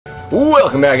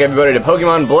Welcome back, everybody, to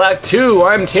Pokemon Black 2.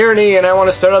 I'm Tyranee, and I want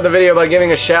to start out the video by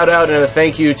giving a shout-out and a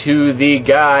thank you to the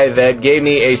guy that gave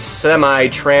me a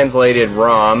semi-translated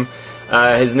ROM.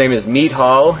 His name is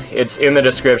Meatholl. It's in the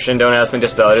description. Don't ask me to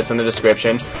spell it. It's in the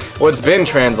description. What's been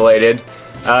translated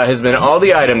has been all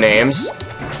the item names.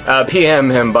 PM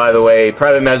him, by the way.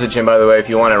 Private message him, by the way, if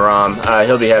you want a ROM.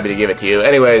 He'll be happy to give it to you.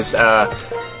 Anyways,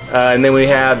 and then we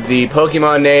have the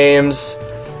Pokemon names,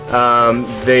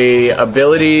 the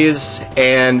abilities,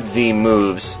 and the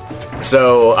moves.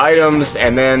 So, items,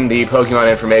 and then the Pokemon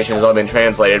information has all been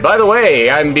translated. By the way,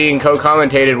 I'm being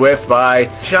co-commentated with by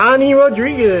Johnny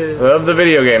Rodriguez of the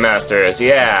Videogame Masters.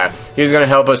 Yeah, he's gonna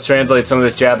help us translate some of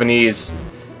this Japanese,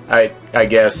 I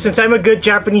guess. Since I'm a good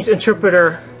Japanese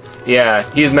interpreter. Yeah,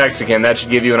 he's Mexican. That should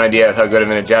give you an idea of how good of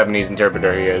a Japanese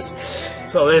interpreter he is.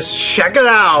 So let's check it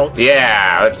out.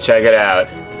 Yeah, let's check it out.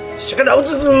 Check it out.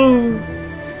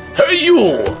 Hey,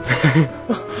 you!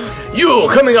 You,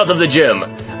 coming out of the gym.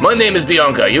 My name is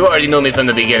Bianca. You already know me from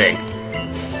the beginning.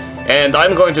 And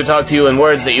I'm going to talk to you in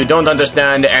words that you don't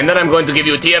understand, and then I'm going to give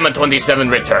you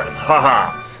TM27 return.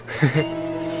 Haha.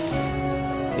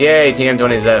 Yay,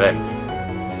 TM27.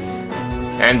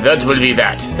 And that will be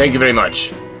that. Thank you very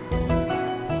much.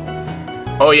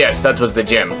 Oh yes, that was the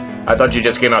gym. I thought you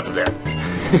just came out of there.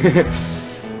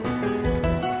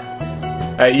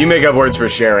 You make up words for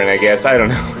Sharon, I guess. I don't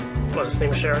know. What, his name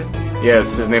is Sharon?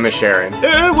 Yes, his name is Sharon.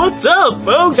 Hey, what's up,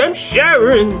 folks? I'm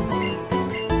Sharon.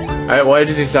 Why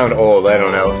does he sound old? I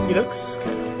don't know. He looks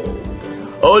kind of old.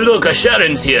 Oh, look, a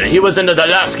Sharon's here. He was into the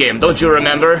last game, don't you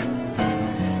remember?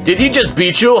 Did he just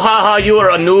beat you? Haha, you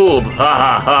are a noob.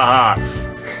 Haha, haha.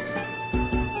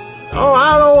 Oh,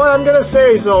 I don't know what I'm gonna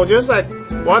say, so just like,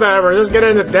 whatever, just get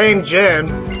in the dang gym.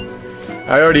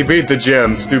 I already beat the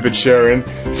gym, stupid Sharon.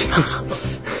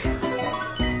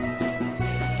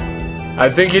 I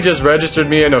think he just registered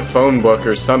me in a phone book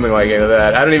or something like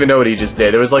that. I don't even know what he just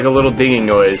did. It was like a little dinging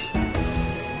noise.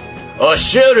 Oh,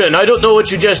 Sharon, I don't know what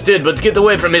you just did, but get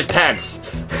away from his pants.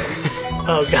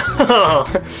 Oh,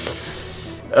 God.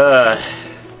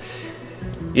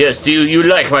 Yes, do you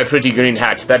like my pretty green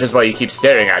hat? That is why you keep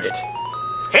staring at it.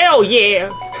 Hell yeah!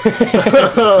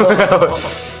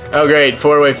 Oh, great,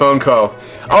 four-way phone call.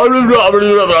 Blah, blah,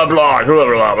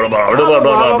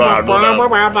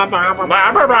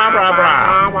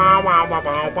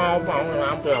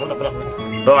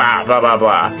 blah,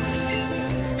 blah.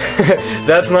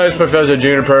 That's nice, Professor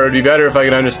Juniper. It'd be better if I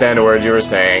could understand a word you were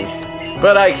saying.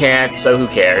 But I can't, so who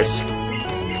cares?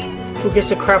 Who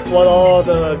gives a crap what all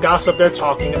the gossip they're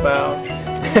talking about?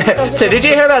 So did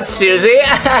you hear about Susie?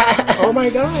 Oh my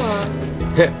god.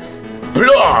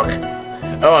 Blog!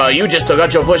 Oh, you just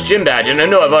got your first gym badge, and I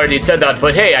know I've already said that,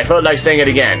 but hey, I felt like saying it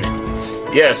again.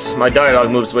 Yes, my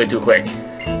dialogue moves way too quick.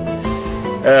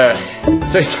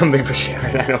 Say something for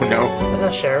Sharon, I don't know. Is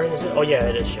that Sharon? Is it? Oh yeah,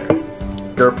 it is Sharon.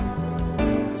 Derp.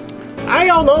 I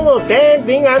don't know the damn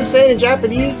thing I'm saying in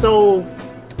Japanese, so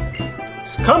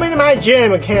just come into my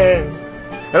gym again.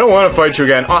 I don't want to fight you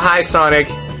again. Oh, hi, Sonic.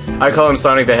 I call him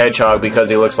Sonic the Hedgehog because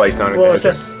he looks like Sonic the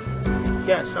Hedgehog.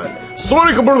 Yeah, Sonic.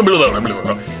 Sonic, blah, blah, blah, blah,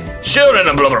 blah. Sharon,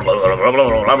 blah, blah, blah, blah, blah,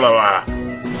 blah, blah, blah.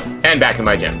 And back in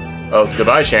my gym. Oh,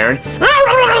 goodbye, Sharon.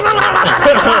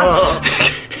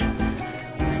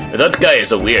 That guy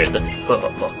is a weird.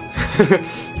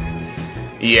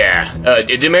 Yeah.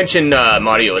 Did you mention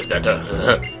Mario is better?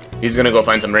 He's gonna go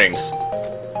find some rings.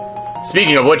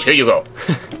 Speaking of which, here you go.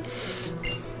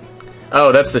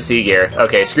 Oh, that's the C-Gear.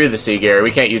 Okay, screw the C-Gear.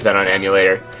 We can't use that on an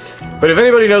emulator. But if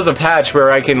anybody knows a patch where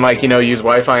I can, like, you know, use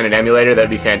Wi-Fi in an emulator, that'd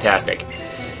be fantastic.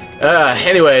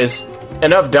 Anyways,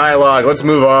 enough dialogue. Let's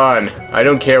move on. I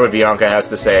don't care what Bianca has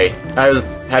to say.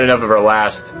 Had enough of her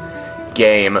last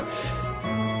game.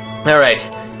 Alright,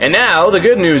 and now the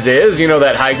good news is, you know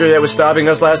that hiker that was stopping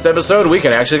us last episode? We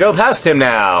can actually go past him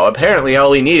now. Apparently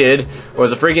all he needed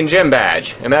was a freaking gym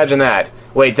badge. Imagine that.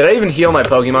 Wait, did I even heal my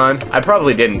Pokemon? I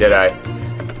probably didn't, did I?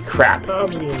 Crap.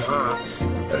 Probably not.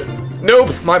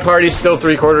 Nope, my party's still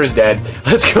 3/4 dead.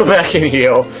 Let's go back and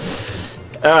heal.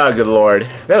 Oh, good lord.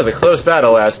 That was a close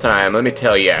battle last time, let me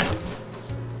tell ya.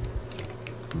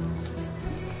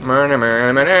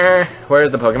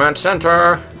 Where's the Pokemon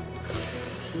Center?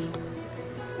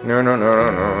 No.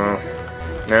 No.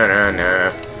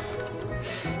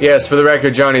 Yes, for the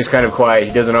record, Johnny's kind of quiet.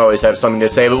 He doesn't always have something to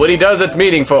say, but when he does, it's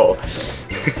meaningful.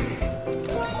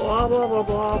 Blah, blah, blah,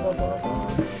 blah, blah, blah, blah.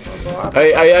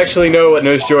 I actually know what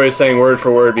Nurse Joy is saying word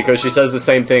for word because she says the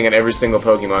same thing in every single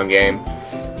Pokemon game.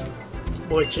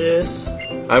 Which is?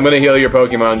 I'm gonna heal your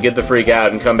Pokemon, get the freak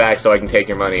out, and come back so I can take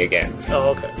your money again.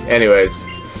 Oh, okay. Anyways.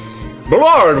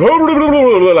 Blah, blah,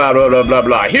 blah, blah, blah,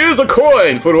 blah. Here's a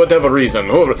coin for whatever reason.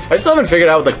 I still haven't figured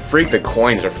out what the freak the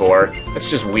coins are for. That's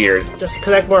just weird. Just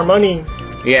collect more money.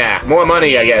 Yeah, more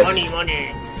money, I guess.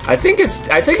 Money. I think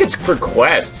it's for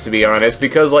quests, to be honest,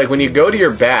 because like when you go to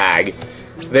your bag,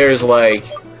 there's like,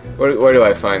 where do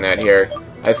I find that here?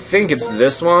 I think it's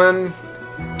this one.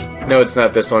 No, it's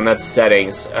not this one. That's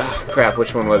settings. Ugh, crap.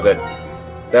 Which one was it?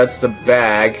 That's the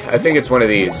bag. I think it's one of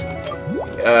these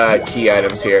key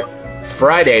items here.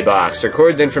 Friday box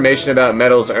records information about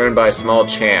medals earned by small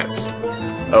chance.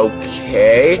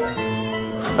 Okay.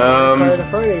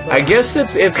 I guess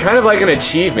it's kind of like an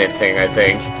achievement thing, I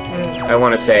think. I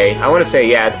want to say,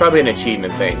 yeah, it's probably an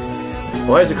achievement thing.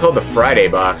 Why is it called the Friday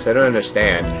box? I don't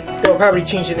understand. They'll probably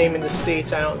change the name in the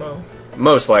States, I don't know.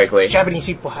 Most likely. Japanese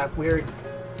people have a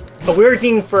weird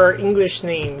thing for English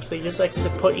names. They just like to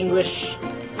put English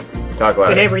Talk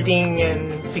about in everything,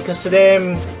 and because to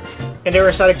them, in their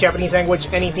exotic Japanese language,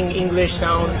 anything English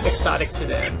sounds exotic to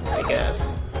them, I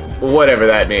guess. Whatever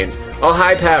that means. Oh,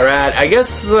 hi, Pat Rat. I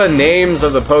guess the names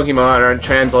of the Pokemon aren't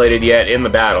translated yet in the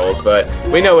battles, but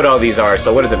we know what all these are,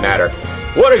 so what does it matter?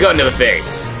 Water gun to the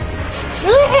face!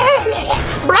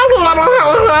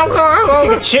 It's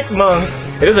like a chipmunk.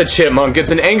 It is a chipmunk.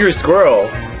 It's an angry squirrel.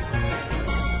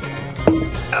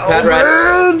 Pat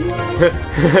Rat.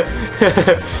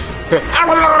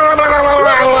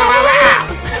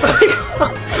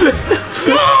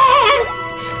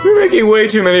 We're making way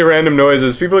too many random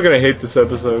noises. People are gonna hate this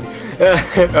episode.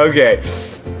 Okay.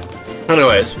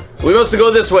 Anyways, we must go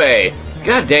this way.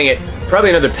 God dang it. Probably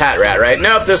another Pat Rat, right?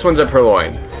 Nope, this one's a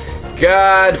Purloin.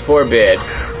 God forbid.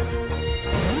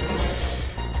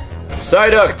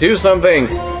 Psyduck, do something.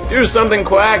 Do something,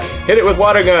 Quack. Hit it with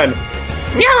water gun.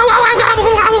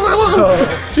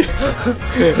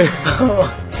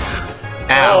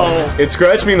 Ow. It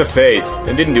scratched me in the face.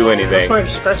 It didn't do anything. That's why he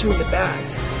scratched me in the back.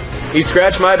 He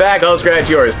scratched my back, I'll scratch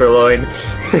yours, Purloin.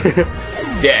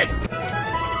 Dead.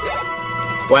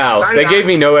 Wow, Psyduck. they gave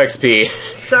me no XP.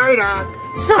 Psyduck.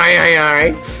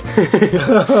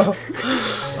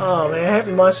 Oh man, I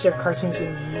haven't watched their cartoons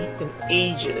in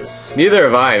ages. Neither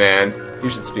have I, man. You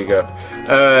should speak up.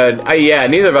 Yeah,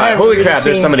 neither have I. Holy crap,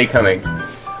 there's somebody coming.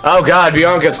 Oh god,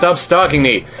 Bianca, stop stalking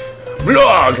me.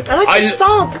 Blog! I like to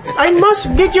stalk! I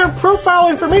must get your profile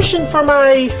information for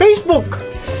my Facebook!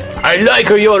 I like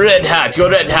your red hat. Your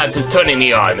red hat is turning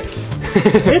me on.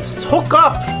 Let's hook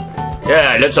up!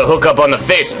 Yeah, let's hook up on the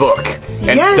Facebook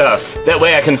and stuff. That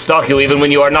way I can stalk you even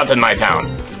when you are not in my town.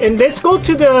 And let's go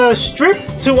to the strip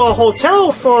to a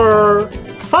hotel for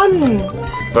fun.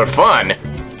 For fun?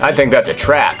 I think that's a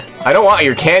trap. I don't want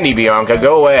your candy, Bianca.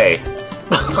 Go away.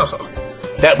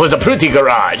 That was a pretty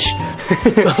garage.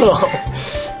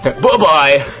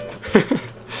 Bye-bye.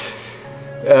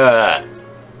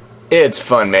 It's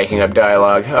fun making up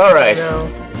dialogue. Alright.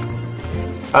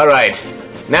 Alright.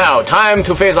 Now, time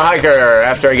to face a hiker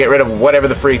after I get rid of whatever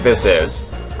the freak this is.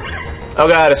 Oh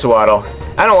god, a Suwaddle.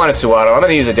 I don't want a Suwaddle. I'm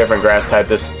gonna use a different grass type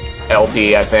this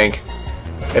LP, I think.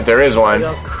 If there is one.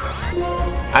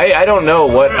 I don't know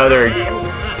what other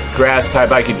grass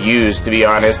type I could use, to be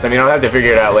honest. I mean, I'll have to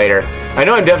figure it out later. I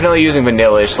know I'm definitely using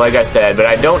Vanillish, like I said, but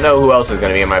I don't know who else is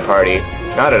going to be in my party.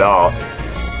 Not at all.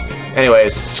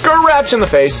 Anyways, scratch in the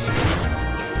face.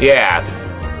 Yeah.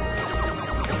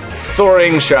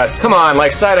 Storing shut. Come on,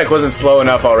 like Psyduck wasn't slow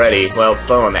enough already. Well,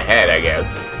 slow on the head, I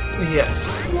guess. Yes.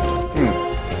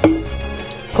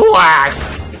 Quack!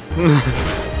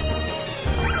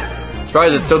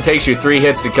 Surprised it still takes you 3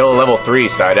 hits to kill a level 3,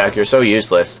 Psyduck. You're so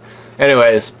useless.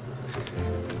 Anyways.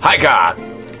 Hiker!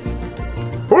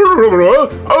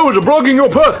 I was blocking your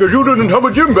path because you didn't have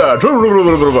a gym badge.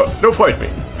 Don't fight me.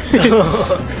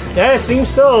 Yeah, it seems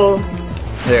so.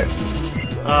 There.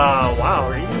 Wow,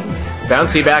 really?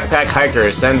 Bouncy Backpack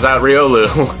Hiker sends out Riolu.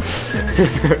 Oh,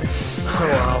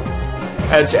 wow.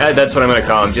 That's what I'm gonna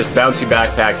call him. Just Bouncy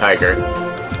Backpack Hiker.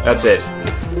 That's it.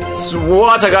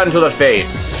 Swat, I got into the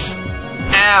face.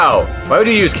 Ow! Why would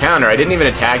you use counter? I didn't even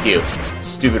attack you.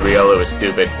 Stupid Riolu is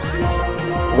stupid.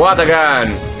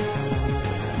 Watagan!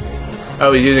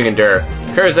 Oh, he's using Endure.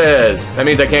 Curses! That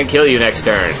means I can't kill you next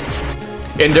turn.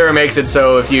 Endure makes it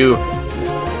so if you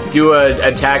do an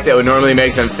attack that would normally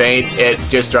make them faint, it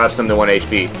just drops them to 1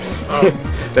 HP. Oh.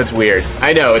 That's weird.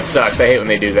 I know, it sucks. I hate when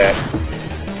they do that.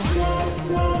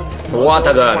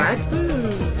 Watagan.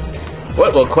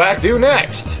 What will Quack do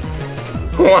next?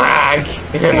 Quack!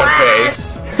 In the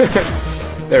face.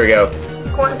 There we go.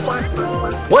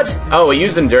 What? Oh, it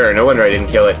used Endure. No wonder I didn't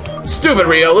kill it. Stupid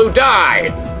Riolu,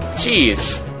 die!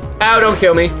 Jeez. Ow, don't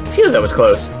kill me. Phew, that was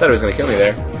close. Thought it was gonna kill me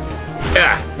there.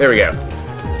 Ah, there we go.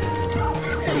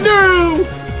 No!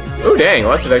 Ooh, dang,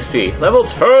 lots of XP. Level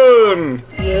 10!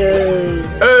 Yay!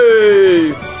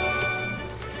 Hey!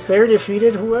 Player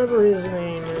defeated whoever his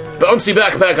name is. Bouncy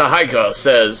Backpacker Hiker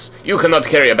says, "You cannot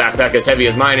carry a backpack as heavy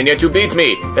as mine, and yet you beat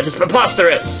me. That is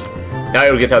preposterous. Now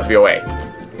you'll get out of your way.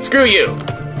 Screw you.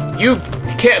 You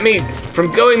kept me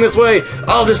from going this way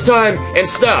all this time and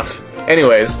stuff."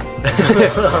 Anyways.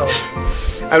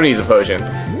 I'm gonna use a potion.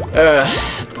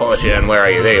 Potion, where are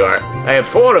you? There you are. I have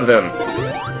 4 of them.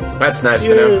 That's nice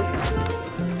to know.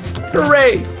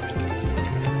 Hooray!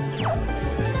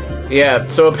 Yeah,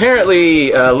 so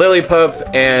apparently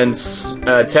Lillipup and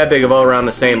Tepig evolve around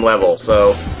the same level,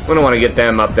 so we're gonna want to get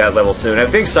them up that level soon. I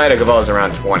think Psyduck evolves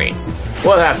around 20.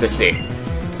 We'll have to see.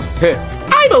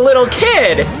 I'm a little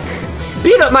kid!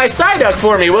 Beat up my Psyduck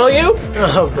for me, will you?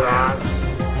 Oh, God.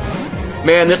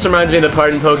 Man, this reminds me of the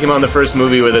part in Pokemon, the first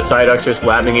movie, where the Psyducks are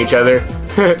slapping each other.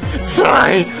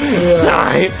 Sigh! Yeah.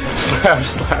 Sigh! Slap,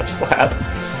 slap, slap.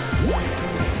 What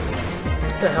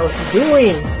the hell is he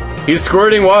doing? He's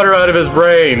squirting water out of his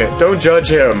brain. Don't judge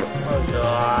him. Oh,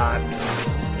 God.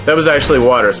 That was actually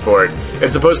water sport.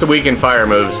 It's supposed to weaken fire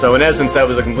moves, so in essence that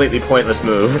was a completely pointless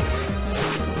move.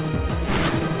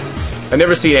 I've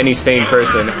never seen any sane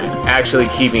person actually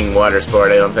keeping water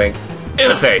sport, I don't think. In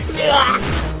the face!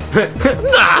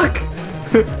 Knock!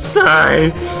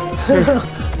 Sigh!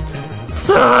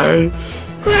 Sigh!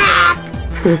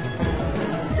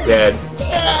 Dead.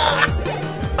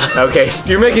 Okay,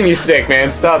 you're making me sick,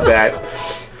 man. Stop that.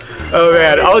 Oh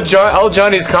man, all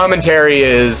Johnny's commentary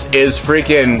is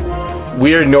freaking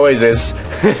weird noises.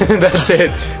 That's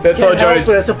it. That's all Johnny's.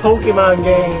 It's a Pokemon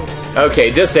game.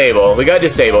 Okay, disable. We got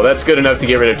disable. That's good enough to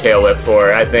get rid of Tail Whip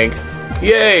for, I think.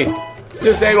 Yay!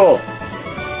 Disable.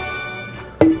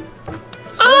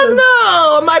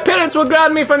 Oh no! My parents will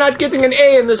ground me for not getting an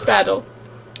A in this battle.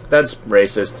 That's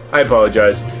racist. I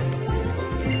apologize.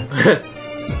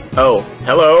 Oh,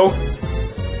 hello.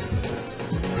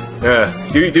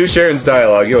 Do Sharon's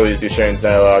dialogue. You always do Sharon's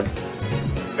dialogue.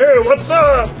 Hey, what's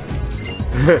up?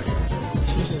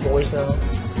 It's his voice now.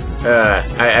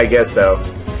 I guess so.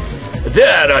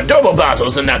 There are double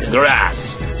battles in that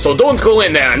grass, so don't go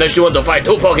in there unless you want to fight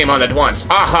 2 Pokemon at once.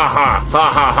 Ha ha ha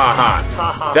ha ha ha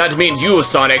ha. That means you,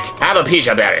 Sonic, have a Peach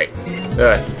Berry.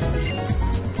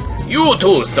 You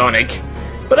too, Sonic.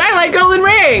 But I like golden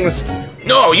rings.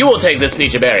 No, you will take this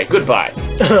Peach Berry. Goodbye.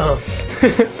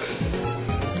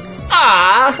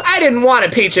 Ah, I didn't want a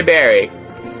Peach Berry.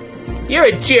 You're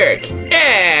a jerk.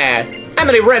 I'm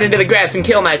gonna run into the grass and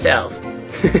kill myself.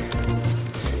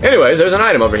 Anyways, there's an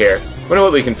item over here. Wonder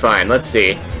what we can find. Let's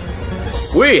see.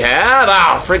 We have...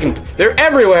 Oh, freaking... They're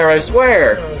everywhere, I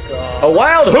swear. Oh, God. A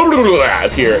wild hoobla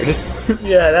appeared.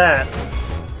 Yeah, that.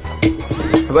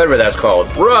 Whatever that's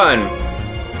called. Run!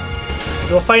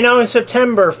 We'll find out in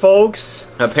September, folks.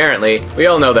 Apparently. We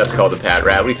all know that's called a Pat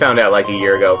Rat. We found out like a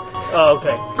year ago. Oh,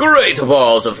 okay. Great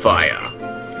balls of fire.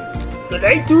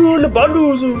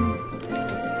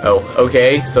 Oh,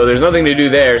 okay. So there's nothing to do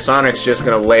there. Sonic's just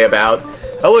gonna lay about.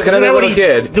 Oh, look, another little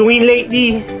kid. Doing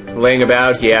lately? Laying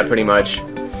about? Yeah, pretty much.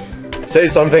 Say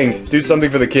something. Do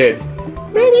something for the kid.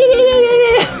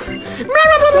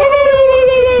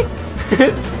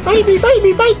 Bite me, bite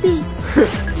me, bite me.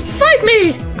 Fight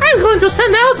me! I'm going to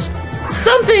send out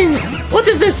something. What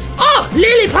is this? Oh,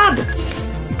 Lillipup!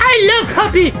 I love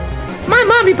puppy. My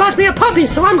mommy bought me a puppy,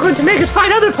 so I'm going to make it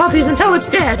fight other puppies until it's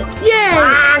dead. Yay!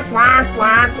 Quack, quack,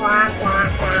 quack, quack,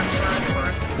 quack, quack,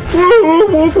 quack.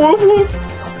 Woof, woof, woof.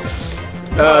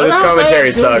 This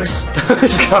commentary sucks.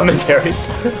 This commentary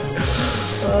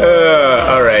sucks.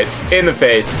 Alright. In the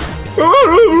face.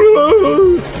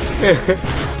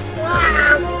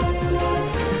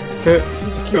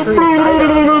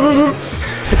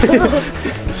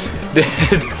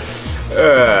 Dead.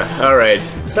 Alright.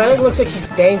 Sonic looks like he's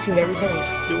dancing every time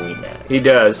he's doing that. He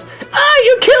does. Ah,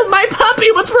 you killed my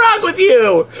puppy! What's wrong with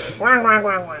you? Quack, quack,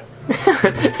 quack, quack.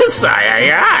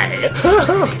 Sigh.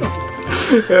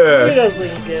 He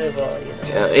doesn't give a...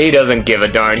 He doesn't give a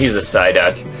darn. He's a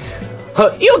Psyduck.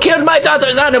 You killed my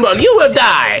daughter's animal. You will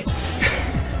die.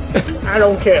 I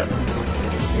don't care.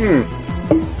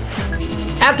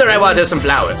 After I water some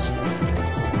flowers.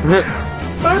 Where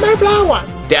are my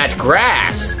flowers? That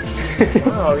grass.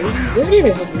 Oh, this game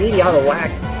is really out of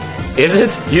whack. Is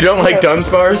it? You don't like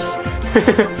Dunsparce?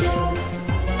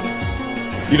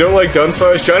 You don't like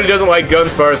Dunsparce? Johnny doesn't like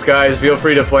Dunsparce, guys. Feel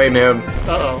free to flame him.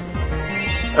 Uh-oh.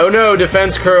 Oh no,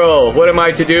 Defense Curl. What am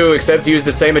I to do except use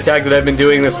the same attack that I've been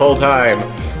doing this whole time?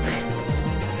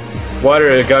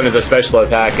 Water Gun is a special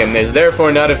attack and is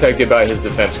therefore not affected by his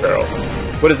Defense Curl.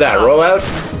 What is that, rollout?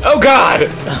 Oh god!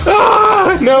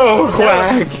 Ah, no,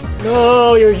 Quack!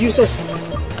 No, you're useless.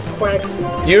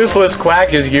 Quack. Useless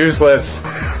Quack is useless.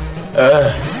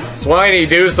 Swiney,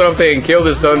 do something. Kill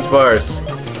this Dunsparce.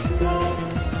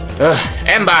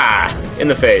 Ember! In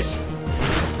the face.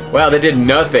 Wow, that did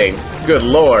nothing. Good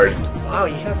lord. Wow,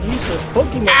 you have useless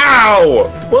Pokemon. Ow!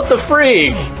 What the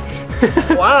freak?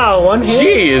 Wow, one hit.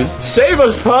 Jeez. Save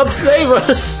us, pup. Save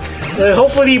us.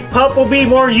 Hopefully Pup will be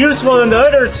more useful than the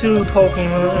other two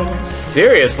Pokemon.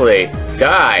 Seriously.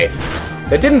 Die.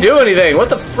 That didn't do anything. What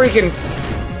the freaking...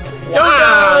 Don't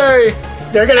die!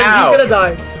 He's gonna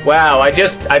die. Wow, I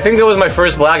think that was my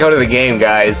first blackout of the game,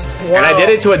 guys. Wow. And I did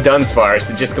it to a Dunsparce.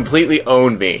 It just completely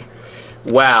owned me.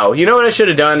 Wow. You know what I should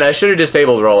have done? I should have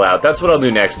disabled rollout. That's what I'll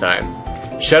do next time.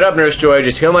 Shut up, Nurse Joy.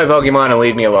 Just heal my Pokemon and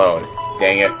leave me alone.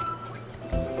 Dang it.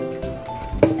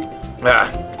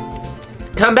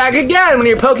 Come back again when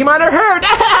your Pokemon are hurt!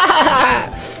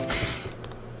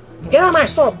 Get out of my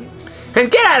store!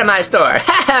 And get out of my store!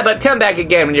 But come back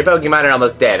again when your Pokemon are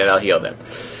almost dead and I'll heal them.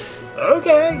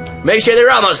 Okay. Make sure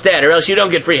they're almost dead or else you don't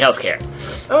get free healthcare.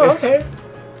 Oh, okay.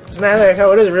 Isn't that like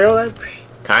how it is real life?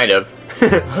 Kind of.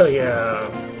 Oh, yeah.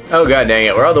 Oh god dang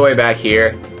it, we're all the way back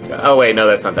here. Oh wait, no,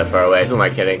 that's not that far away. Who am I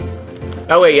kidding?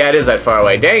 Oh wait, yeah, it is that far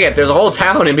away. Dang it, there's a whole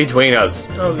town in between us.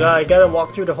 Oh god, I gotta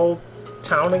walk through the whole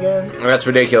town again? That's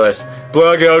ridiculous.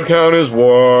 Blackout count is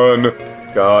 1.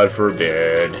 God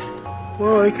forbid.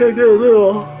 Well, I could get a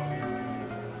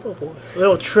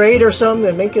little trade or something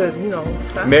and make it, you know...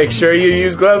 Fast. Make sure you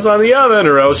use gloves on the oven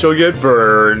or else you'll get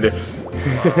burned.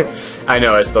 I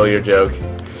know, I stole your joke.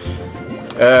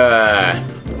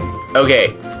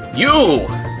 Okay. You!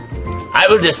 I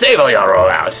will disable your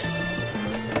rollout.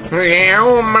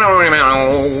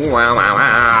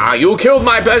 You killed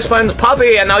my best friend's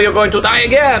puppy and now you're going to die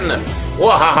again!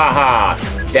 Wahahaha!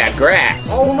 That grass.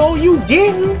 Oh no, you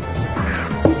didn't!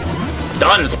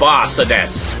 Dunsparce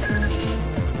this.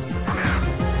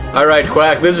 Alright,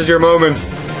 Quack, this is your moment.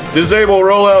 Disable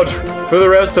rollout for the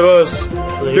rest of us.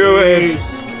 Please. Do it!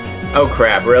 Oh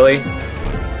crap, really?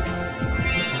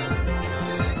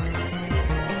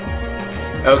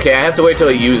 Okay, I have to wait till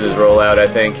he uses rollout, I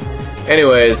think.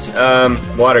 Anyways,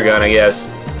 water gun, I guess.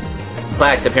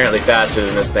 Quack's apparently faster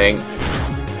than this thing.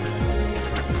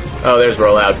 Oh, there's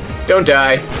rollout. Don't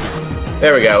die.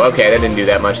 There we go. Okay, that didn't do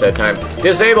that much that time.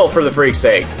 Disable for the freak's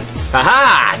sake.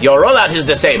 Haha! Your rollout is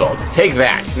disabled. Take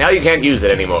that. Now you can't use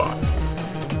it anymore.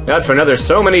 Not for another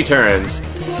so many turns.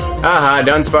 Haha,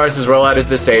 Dunsparce's rollout is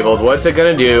disabled. What's it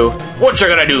gonna do? What you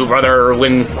gonna do, brother,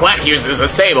 when Quack uses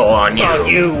disable on you? On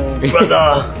you,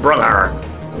 brother. Brother.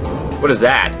 What is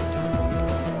that?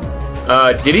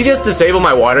 Did he just disable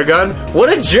my water gun? What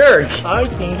a jerk! I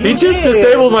think He just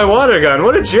disabled my water gun.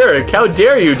 What a jerk! How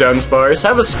dare you, Dunsparce?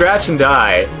 Have a scratch and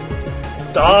die.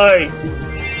 Die.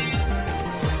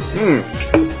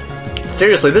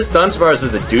 Seriously, this Dunsparce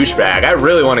is a douchebag. I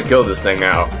really want to kill this thing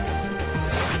now.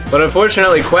 But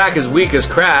unfortunately, Quack is weak as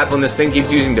crap when this thing keeps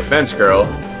using Defense Curl.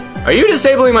 Are you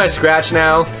disabling my scratch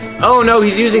now? Oh no,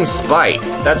 he's using Spite.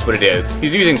 That's what it is.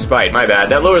 He's using Spite, my bad.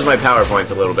 That lowers my power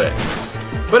points a little bit.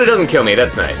 But it doesn't kill me,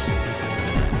 that's nice.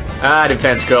 Ah,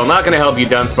 Defense Curl, not gonna help you,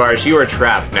 Dunsparce. You are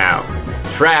trapped now.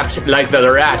 Trapped like the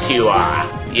rat you are.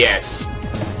 Yes.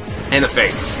 In the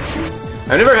face.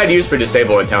 I've never had use for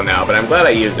Disable until now, but I'm glad I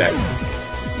used it.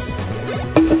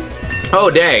 Oh,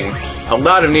 dang. A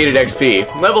lot of needed XP.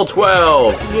 Level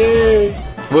 12. Yay.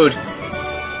 Woot.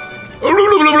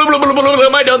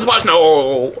 My Dunsparce,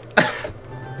 no!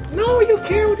 No, you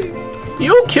killed him.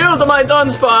 You killed my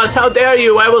Dunsparce! How dare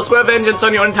you! I will swear vengeance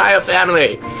on your entire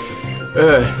family!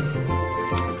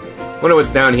 Wonder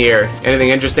what's down here. Anything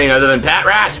interesting other than Pat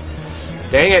Rat?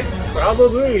 Dang it.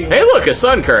 Probably. Hey look, a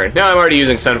Sun Current! Now I'm already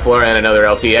using Sunflora and another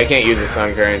LP. I can't use a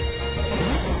Sun Current.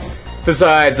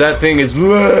 Besides, that thing is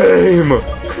lame!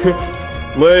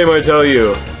 Lame, I tell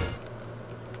you.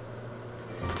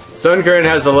 Sun Current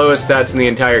has the lowest stats in the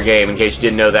entire game, in case you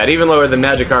didn't know that. Even lower than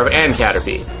Magikarp and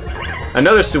Caterpie.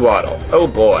 Another Suwaddle. Oh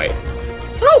boy.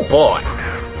 Oh boy.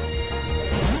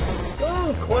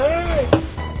 Oh, Quack.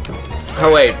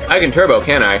 Oh wait, I can turbo,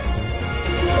 can't I?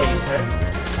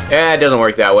 Eh, it doesn't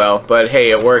work that well, but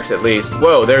hey, it works at least.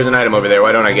 Whoa, there's an item over there.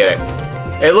 Why don't I get it?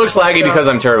 It looks laggy because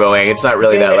I'm turboing. It's not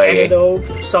really that laggy.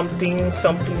 Antidote, something.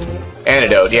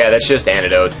 Antidote, yeah, that's just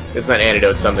antidote. It's not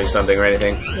antidote something or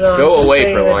anything. No, Go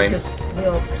away, Purloin.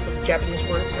 Some Japanese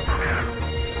words.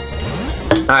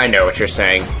 I know what you're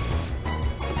saying.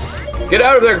 Get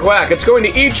out of there, Quack! It's going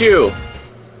to eat you!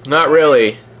 Not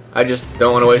really. I just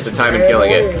don't want to waste the time in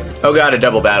killing it. Oh god, a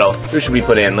double battle. Who should we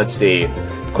put in? Let's see.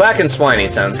 Quack and Swiney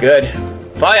sounds good.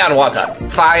 Fire and water.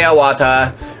 Fire,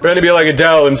 water. We're gonna be like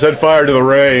Adele and set fire to the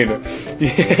rain.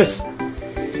 Yes.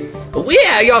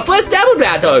 Yeah, your first double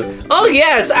battle. Oh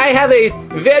yes, I have a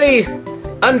very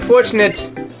unfortunate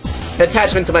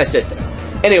attachment to my sister.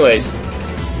 Anyways,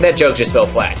 that joke just fell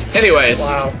flat. Anyways,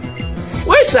 Wow.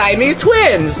 we're Siamese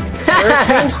twins. It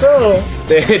seems so.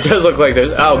 It does look like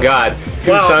there's. Oh god,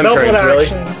 two Wow, sun double kerns, really?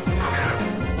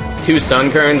 action. Two sun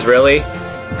kerns, really?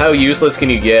 How useless can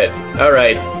you get? All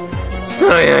right,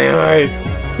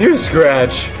 you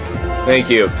scratch. Thank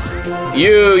you.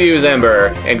 You use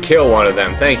Ember and kill one of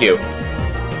them. Thank you.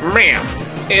 Ma'am,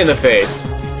 in the face.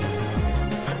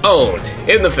 Owned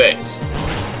in the face.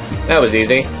 That was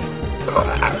easy.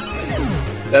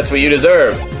 That's what you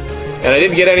deserve. And I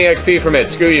didn't get any XP from it.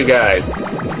 Screw you guys.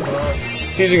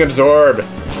 It's using Absorb.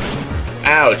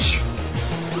 Ouch.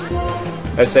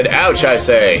 I said ouch, I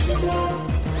say.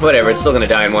 Whatever, it's still gonna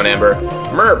die in one Ember.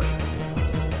 Merp.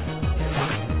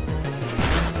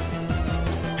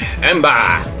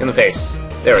 Ember in the face.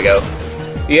 There we go.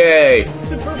 Yay.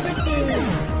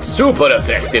 Super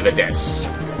effective at this.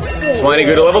 Swiney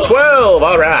grew to level 12.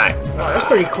 Alright. Oh, that's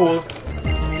pretty cool.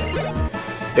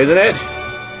 Isn't it?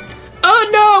 Oh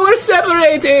no, we're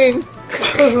separating!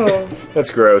 That's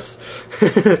gross.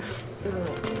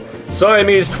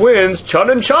 Siamese twins, Chun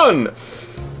and Chun.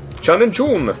 Chun and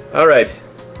Chun. Alright.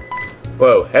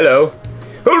 Whoa, hello.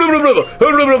 And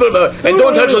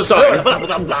don't touch the sign.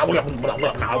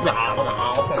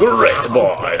 Great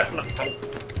boy.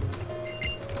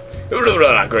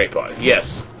 Great boy,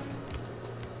 yes.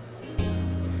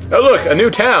 Oh look, a new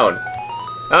town.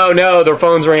 Oh no, their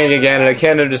phone's ringing again and I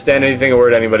can't understand anything a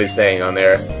word anybody's saying on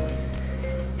there.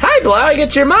 Hi Blarg,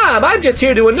 it's your mom. I'm just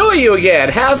here to annoy you again.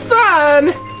 Have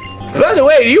fun! By the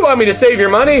way, do you want me to save your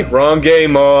money? Wrong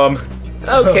game, Mom.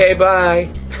 Okay, bye.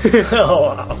 Oh,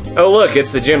 wow. Oh look,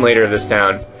 it's the gym leader of this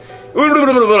town.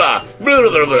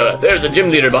 There's a gym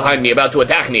leader behind me about to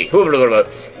attack me.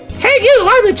 Hey you,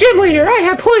 I'm the gym leader. I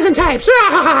have poison types.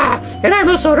 And I'm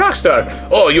also a rock star.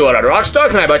 Oh, you are a rock star?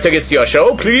 Can I buy tickets to your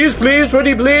show? Please, please,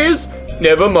 pretty please?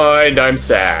 Never mind, I'm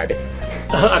sad.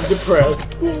 I'm depressed.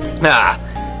 Ah.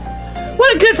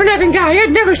 What a good for nothing guy.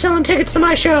 I'd never sell him tickets to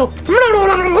my show.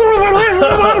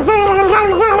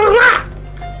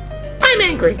 I'm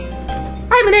angry.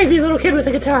 I'm an angry little kid with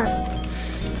a guitar.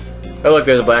 Oh look,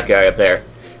 there's a black guy up there.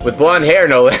 With blonde hair,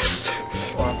 no less.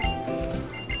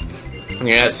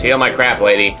 Yes, heal my crap,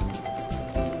 lady.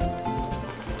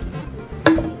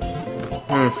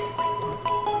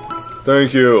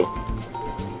 Thank you.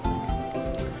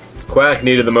 Quack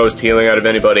needed the most healing out of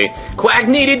anybody. Quack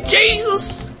needed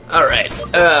Jesus! Alright,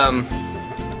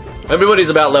 everybody's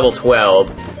about level 12.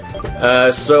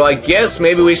 So I guess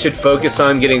maybe we should focus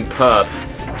on getting Pup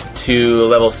to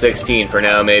level 16 for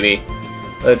now, maybe.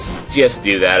 Let's just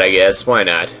do that, I guess. Why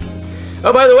not?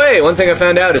 Oh, by the way, one thing I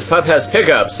found out is Pup has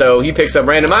pickup, so he picks up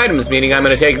random items, meaning I'm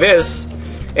going to take this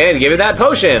and give it that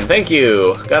potion. Thank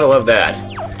you. Gotta love that.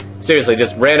 Seriously,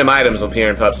 just random items will appear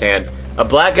in Pup's hand. A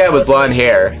black guy with blonde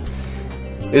hair.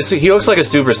 He looks like a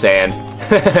Super Saiyan.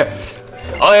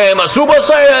 I am a Super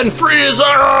Saiyan Freezer!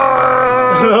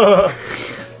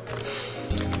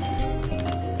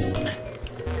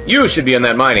 You should be in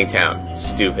that mining town.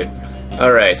 Stupid.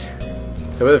 Alright.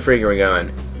 So where the freak are we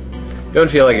going? Don't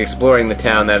feel like exploring the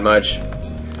town that much.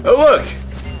 Oh look!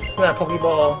 It's not a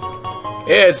Pokeball.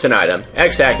 It's an item.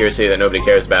 X accuracy that nobody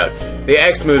cares about. The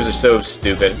X moves are so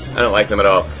stupid. I don't like them at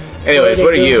all. Anyways,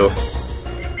 what are you?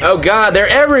 Oh god, they're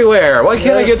everywhere! Why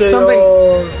can't I get something?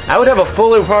 I would have a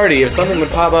fuller party if something would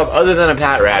pop up other than a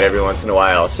pat rat every once in a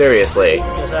while. Seriously.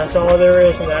 Because that's all there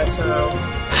is in that town.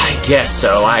 I guess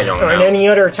so, I don't know. Or in any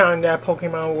other town in that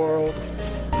Pokemon world.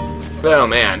 Oh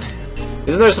man.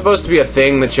 Isn't there supposed to be a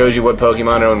thing that shows you what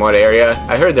Pokemon are in what area?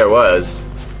 I heard there was.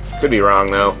 Could be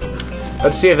wrong, though.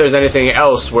 Let's see if there's anything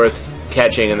else worth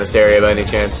catching in this area by any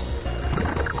chance.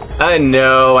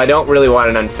 No, I don't really want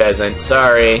an Unpheasant.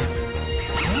 Sorry.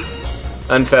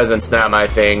 Unpheasant's not my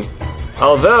thing.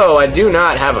 Although, I do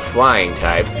not have a flying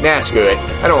type. Nah, screw it.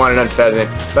 I don't want an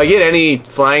Unpheasant. If I get any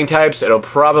flying types, it'll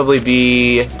probably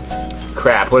be...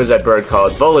 Crap, what is that bird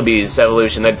called? Volabee's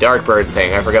evolution, that dark bird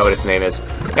thing. I forgot what its name is.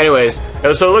 Anyways,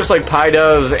 so it looks like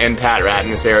Pidove and Patrat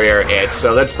in this area are it,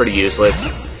 so that's pretty useless.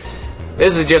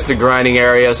 This is just a grinding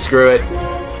area, screw it.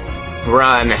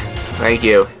 Run. Thank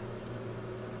you.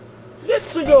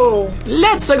 Let's go!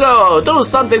 Let's go! Do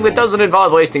something that doesn't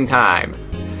involve wasting time.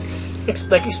 It's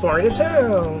like exploring the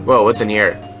town. Whoa, what's in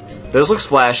here? This looks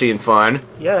flashy and fun.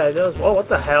 Yeah, it does. Whoa, what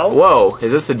the hell? Whoa,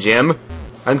 is this the gym?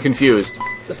 I'm confused.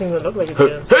 Doesn't even look like a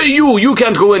gym. Hey you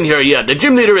can't go in here yet. The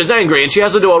gym leader is angry and she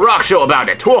has to do a rock show about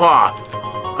it.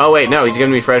 Hoo-ha! Oh wait, no, he's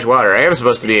giving me fresh water. I am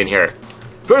supposed to be in here.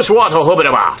 Fresh water,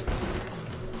 hoobidaba.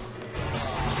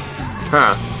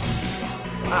 Huh.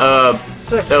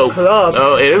 It's a club.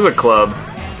 Oh, it is a club.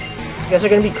 You guys are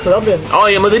gonna be clubbing.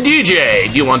 I am the DJ.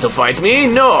 Do you want to fight me?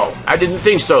 No, I didn't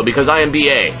think so because I am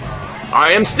BA.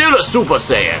 I am still a Super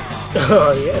Saiyan.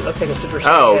 Oh yeah, it looks like a Super Saiyan.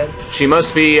 Oh, she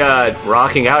must be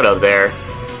rocking out up there.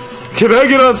 Can I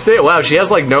get on stage? Wow, she has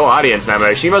like no audience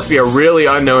members. She must be a really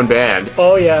unknown band.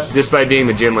 Oh yeah. Despite being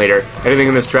the gym leader. Anything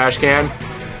in this trash can?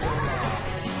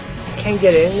 Can't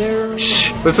get in there.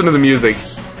 Shh, listen to the music.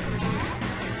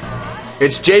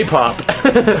 It's J-pop.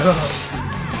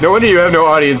 No wonder you have no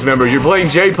audience members. You're playing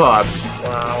J-pop.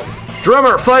 Wow.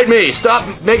 Drummer, fight me!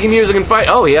 Stop making music and fight.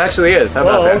 Oh, he actually is. How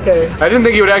about that? Okay. I didn't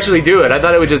think he would actually do it. I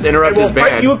thought it would just interrupt his band. I will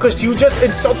fight you because you just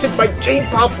insulted my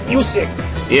J-pop music.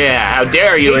 Yeah, how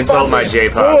dare you insult my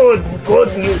J-pop?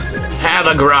 Good music. Have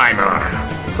a grinder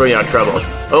for your trouble.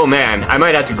 Oh man, I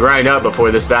might have to grind up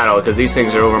before this battle because these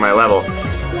things are over my level.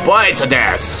 Bite to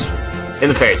death! In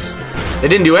the face. It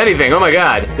didn't do anything. Oh my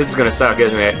god, this is gonna suck,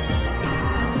 isn't it?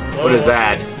 What is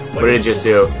that? What did it just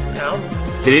do?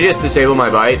 Did he just disable my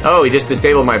bite? Oh, he just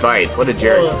disabled my bite. What a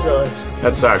jerk.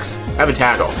 That sucks. I have a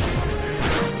tackle.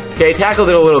 Okay, tackled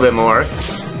it a little bit more.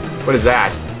 What is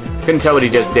that? Couldn't tell what he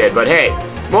just did, but hey,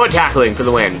 more tackling for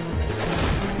the win.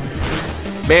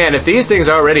 Man, if these things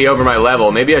are already over my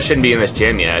level, maybe I shouldn't be in this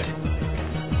gym yet.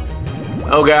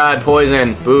 Oh god,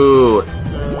 poison. Boo.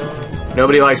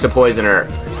 Nobody likes a poisoner.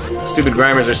 Stupid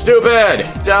Grimers are stupid!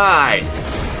 Die!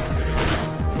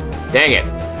 Dang it.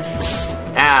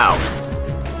 Ow.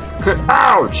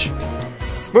 Ouch!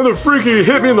 Mother freaky, you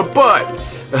hit me in the butt!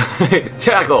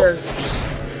 Tackle.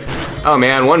 Oh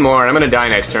man, one more. I'm gonna die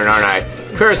next turn, aren't I?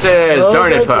 Curses!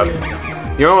 Darn it, pup.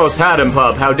 You almost had him,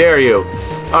 pup. How dare you?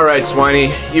 Alright,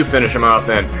 Swiney. You finish him off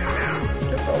then.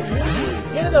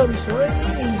 Get him,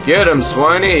 Swiney. Get him,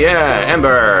 Swiney. Yeah,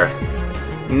 Ember.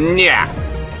 Yeah.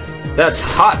 That's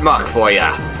hot muck for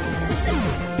ya.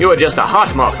 You are just a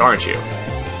hot muck, aren't you?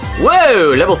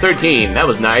 Whoa! Level 13. That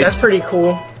was nice. That's pretty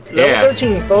cool. Yeah. Level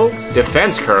 13, folks.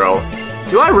 Defense curl.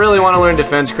 Do I really want to learn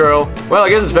defense curl? Well, I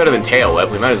guess it's better than tail whip.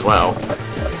 We might as well.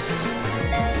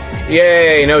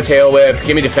 Yay, no tail whip.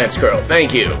 Give me defense curl.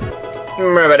 Thank you.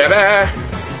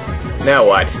 Now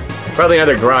what? Probably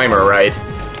another Grimer, right?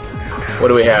 What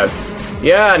do we have?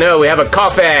 Yeah, no, we have a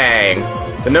Koffing!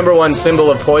 The #1 symbol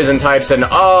of poison types in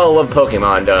all of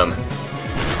Pokemon-dom.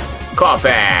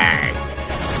 Koffing!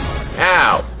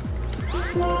 Ow!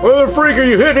 What the freak are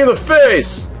you hitting in the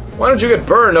face? Why don't you get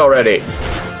burned already?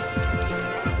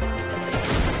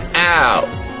 Ow!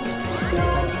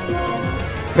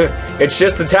 It's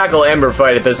just a tackle Ember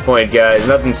fight at this point, guys.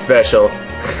 Nothing special.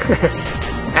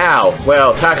 Ow.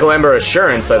 Well, tackle Ember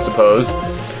assurance, I suppose.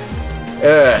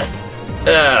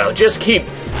 Oh, just keep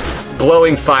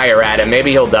blowing fire at him.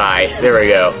 Maybe he'll die. There we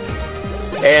go.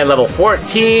 And level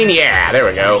 14. Yeah, there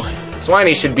we go.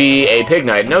 Swiney should be a pig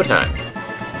knight in no time.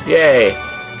 Yay.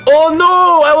 Oh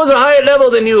no! I was a higher level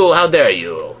than you! How dare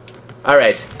you!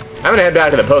 Alright. I'm gonna head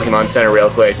back to the Pokemon Center real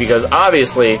quick because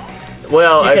obviously,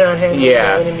 well, you cannot handle the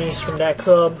enemies from that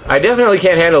club. I definitely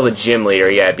can't handle the gym leader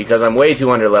yet because I'm way too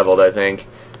underleveled, I think.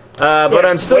 But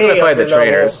I'm still gonna fight the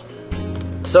trainers.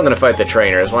 Still gonna fight the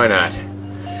trainers, why not?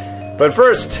 But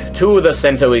first, to the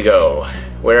center we go.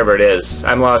 Wherever it is.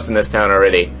 I'm lost in this town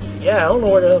already. Yeah, I don't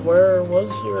know where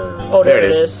was your... Oh, there it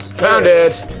is. Found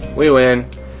it! We win.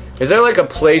 Is there like a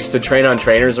place to train on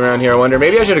trainers around here, I wonder?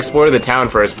 Maybe I should explore the town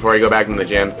first before I go back to the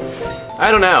gym. I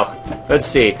don't know. Let's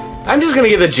see. I'm just gonna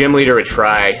give the gym leader a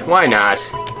try. Why not?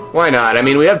 Why not? I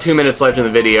mean, we have 2 minutes left in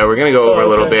the video. We're gonna go over a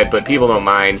little bit, but people don't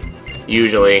mind.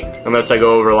 Usually. Unless I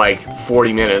go over like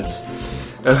 40 minutes.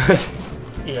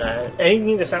 Yeah,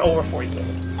 anything that's not over 40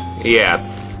 minutes. Yeah.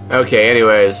 Okay,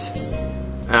 anyways.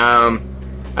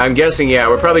 I'm guessing, yeah,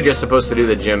 we're probably just supposed to do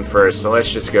the gym first, so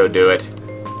let's just go do it.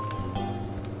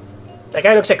 That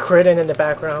guy looks like Krillin in the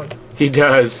background. He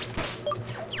does.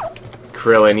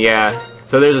 Krillin, yeah.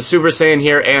 So there's a Super Saiyan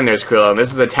here, and there's Krillin.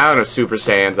 This is a town of Super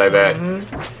Saiyans, I bet.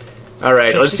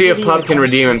 Alright, let's see if Pup can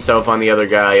redeem himself on the other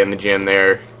guy in the gym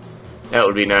there. That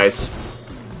would be nice.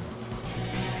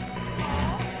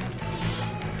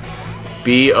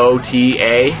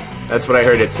 B-O-T-A? That's what I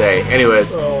heard it say.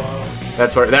 Anyways.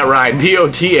 That's what that rhymed.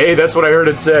 B-O-T-A, that's what I heard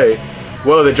it say.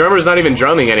 Whoa, the drummer's not even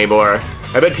drumming anymore.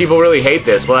 I bet people really hate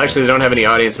this. Well, actually, they don't have any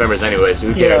audience members anyways, so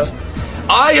who cares? Yeah.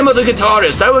 I am the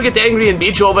guitarist. I will get angry and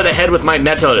beat you over the head with my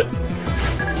metal.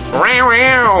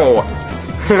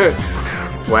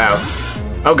 Wow.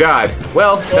 Oh, God.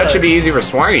 Well, that should be easy for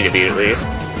Swiney to beat, at least.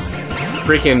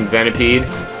 Freaking Venipede.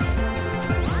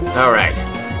 Alright.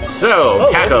 So,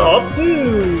 tackle.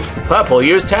 Pup will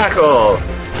use tackle.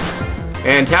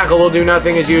 And tackle will do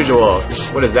nothing as usual.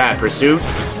 What is that? Pursuit?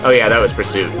 Oh, yeah, that was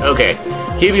pursuit. Okay.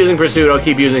 Keep using Pursuit, I'll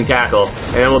keep using Tackle,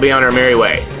 and then we'll be on our merry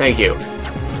way. Thank you.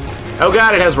 Oh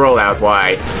god, it has Rollout.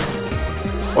 Why?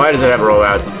 Why does it have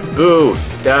Rollout? Boo!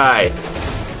 Die.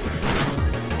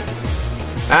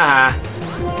 Aha.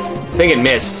 I think it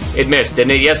missed. It missed, didn't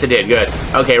it? Yes, it did. Good.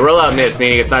 Okay, Rollout missed,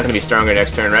 meaning it's not going to be stronger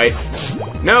next turn, right?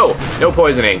 No! No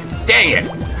poisoning. Dang it!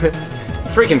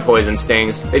 Freaking poison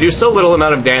stings. They do so little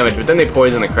amount of damage, but then they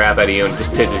poison the crap out of you and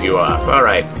just pisses you off.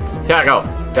 Alright. Tackle.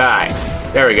 Die.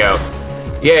 There we go.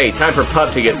 Yay, time for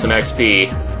Pup to get some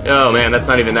XP. Oh man, that's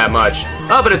not even that much.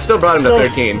 Oh, but it still brought him to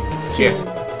 13.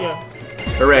 Yeah.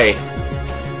 Hooray.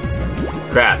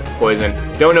 Crap. Poison.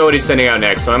 Don't know what he's sending out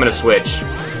next, so I'm gonna switch.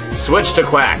 Switch to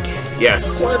Quack.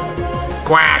 Yes. What?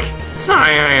 Quack.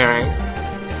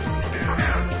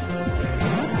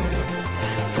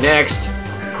 Next.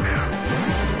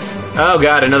 Oh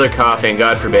god, another coughing.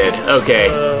 God forbid. Okay.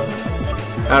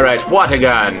 Alright, what a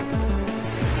gun.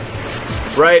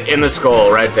 Right in the skull,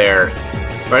 right there.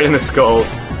 Right in the skull.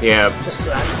 Yeah. Just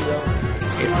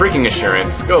Hey, freaking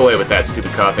Assurance. Go away with that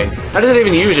stupid coughing. How does it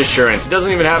even use Assurance? It doesn't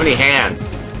even have any hands.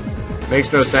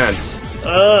 Makes no sense.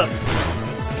 I'm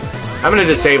gonna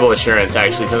disable Assurance,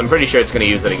 actually, because I'm pretty sure it's gonna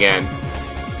use it again.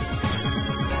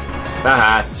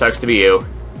 Haha, sucks to be you.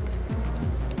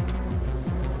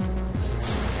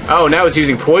 Oh, now it's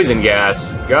using poison gas.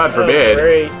 God forbid.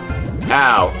 Great.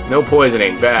 Ow. No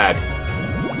poisoning. Bad.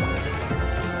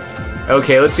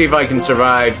 Okay, let's see if I can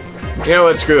survive. You know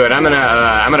what? Screw it. I'm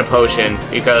gonna potion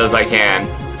because I can.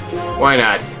 Why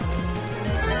not?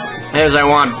 As I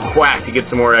want Quack to get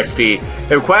some more XP.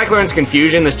 If Quack learns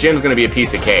Confusion, this gym's gonna be a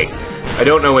piece of cake. I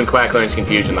don't know when Quack learns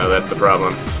Confusion though. That's the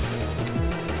problem.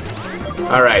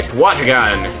 All right, what a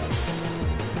gun.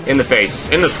 In the face.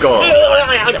 In the skull.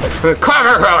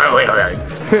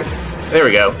 There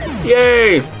we go.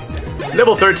 Yay!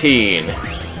 Level 13.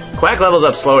 Quack levels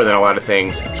up slower than a lot of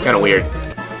things. It's kind of weird.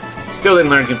 Still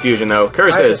didn't learn Confusion, though.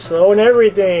 Curses. Slow and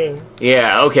everything.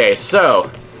 Yeah, okay,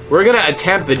 so... We're gonna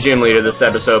attempt the gym leader this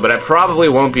episode, but I probably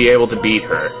won't be able to beat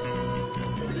her.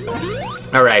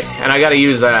 Alright, and I gotta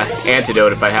use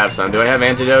antidote if I have some. Do I have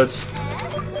antidotes?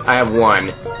 I have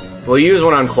one. We'll use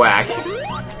one on Quack.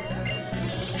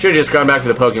 Should've just gone back to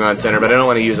the Pokemon Center, but I don't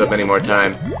want to use up any more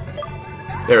time.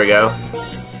 There we go.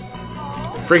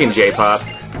 Freaking J-Pop.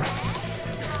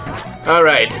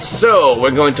 Alright, so we're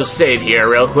going to save here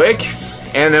real quick,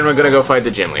 and then we're gonna go fight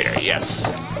the gym leader, yes.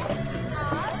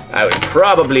 I would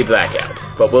probably black out,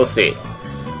 but we'll see.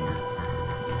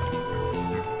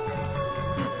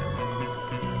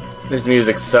 This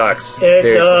music sucks.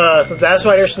 It does. So that's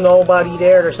why there's nobody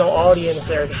there. There's no audience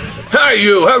there. Hi,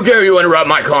 you! How dare you interrupt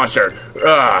my concert?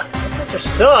 That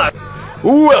sucks.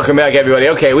 Welcome back, everybody.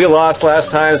 Okay, we lost last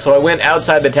time, so I went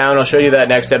outside the town. I'll show you that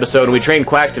next episode. We trained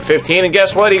Quack to 15, and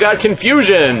guess what? He got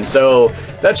Confusion! So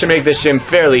that should make this gym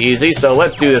fairly easy, so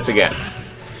let's do this again.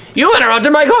 You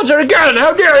interrupted my concert again!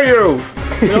 How dare you!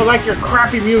 We don't like your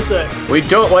crappy music. We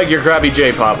don't like your crappy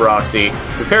J-pop, Roxie.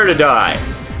 Prepare to die.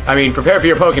 I mean, prepare for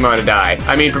your Pokemon to die.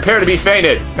 I mean, prepare to be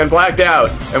fainted and blacked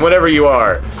out and whatever you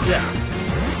are. Yeah.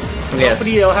 Yes.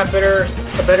 Hopefully they'll have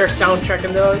a better soundtrack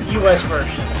in the US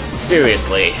version.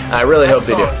 Seriously, I really hope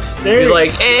they do. He's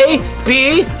like, A,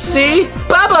 B, C,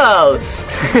 bubble!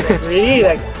 Really?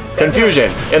 Like,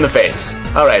 Confusion in the face.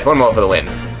 Alright, one more for the win.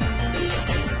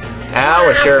 Ow,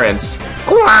 Assurance.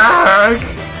 Quack!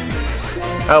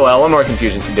 Oh well, one more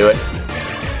Confusion to do it.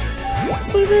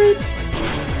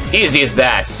 Easy as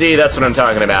that. See, that's what I'm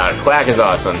talking about. Quack is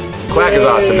awesome. Quack is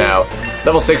awesome now.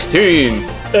 Level 16.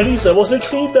 And he's level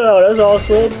 16 now. That's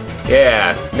awesome.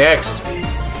 Yeah. Next.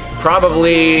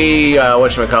 Probably,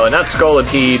 whatchamacallit, not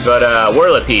Scolipede, but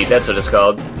Whirlipede. That's what it's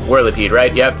called. Whirlipede,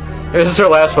 right? Yep. And this is our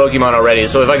last Pokemon already,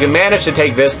 so if I can manage to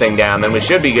take this thing down, then we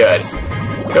should be good.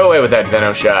 Go away with that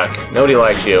Venoshock. Nobody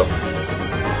likes you.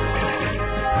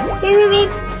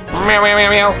 Meow, meow, meow,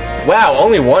 meow. Wow,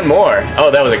 only one more. Oh,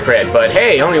 that was a crit, but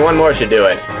hey, only one more should do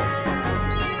it.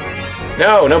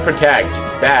 No, no Protect.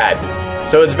 Bad.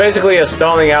 So it's basically a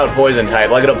stalling out poison type.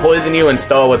 Like it'll poison you and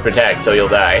stall with Protect, so you'll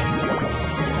die.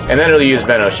 And then it'll use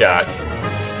Venoshock.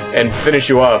 And finish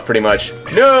you off, pretty much.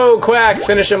 No, Quack,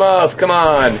 finish him off, come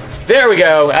on. There we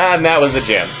go, and that was the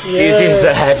gym. Yeah. Easy as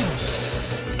that.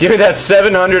 Give me that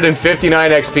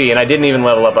 759 XP, and I didn't even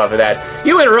level up off of that.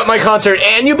 You interrupt my concert,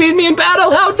 and you beat me in battle?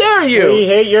 How dare you? We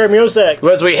hate your music.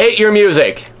 Because we hate your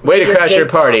music. Way to crash your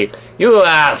party. You,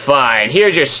 fine.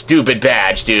 Here's your stupid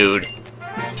badge, dude.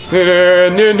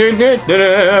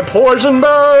 Poison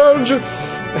badge.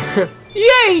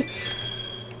 Yay.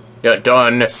 You're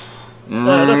done. That's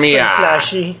pretty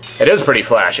flashy. It is pretty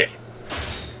flashy.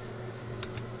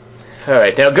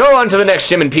 Alright, now go on to the next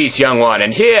gym in peace, young one.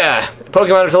 And here,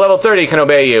 Pokemon up to level 30 can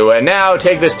obey you. And now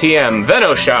take this TM,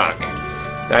 Venoshock.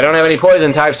 I don't have any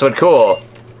poison types, but cool.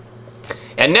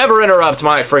 And never interrupt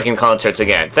my freaking concerts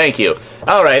again. Thank you.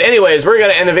 Alright, anyways, we're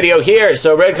gonna end the video here.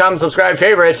 So rate, comment, subscribe,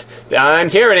 favorite. I'm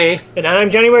Tyranee. And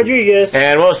I'm Johnny Rodriguez.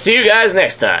 And we'll see you guys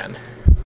next time.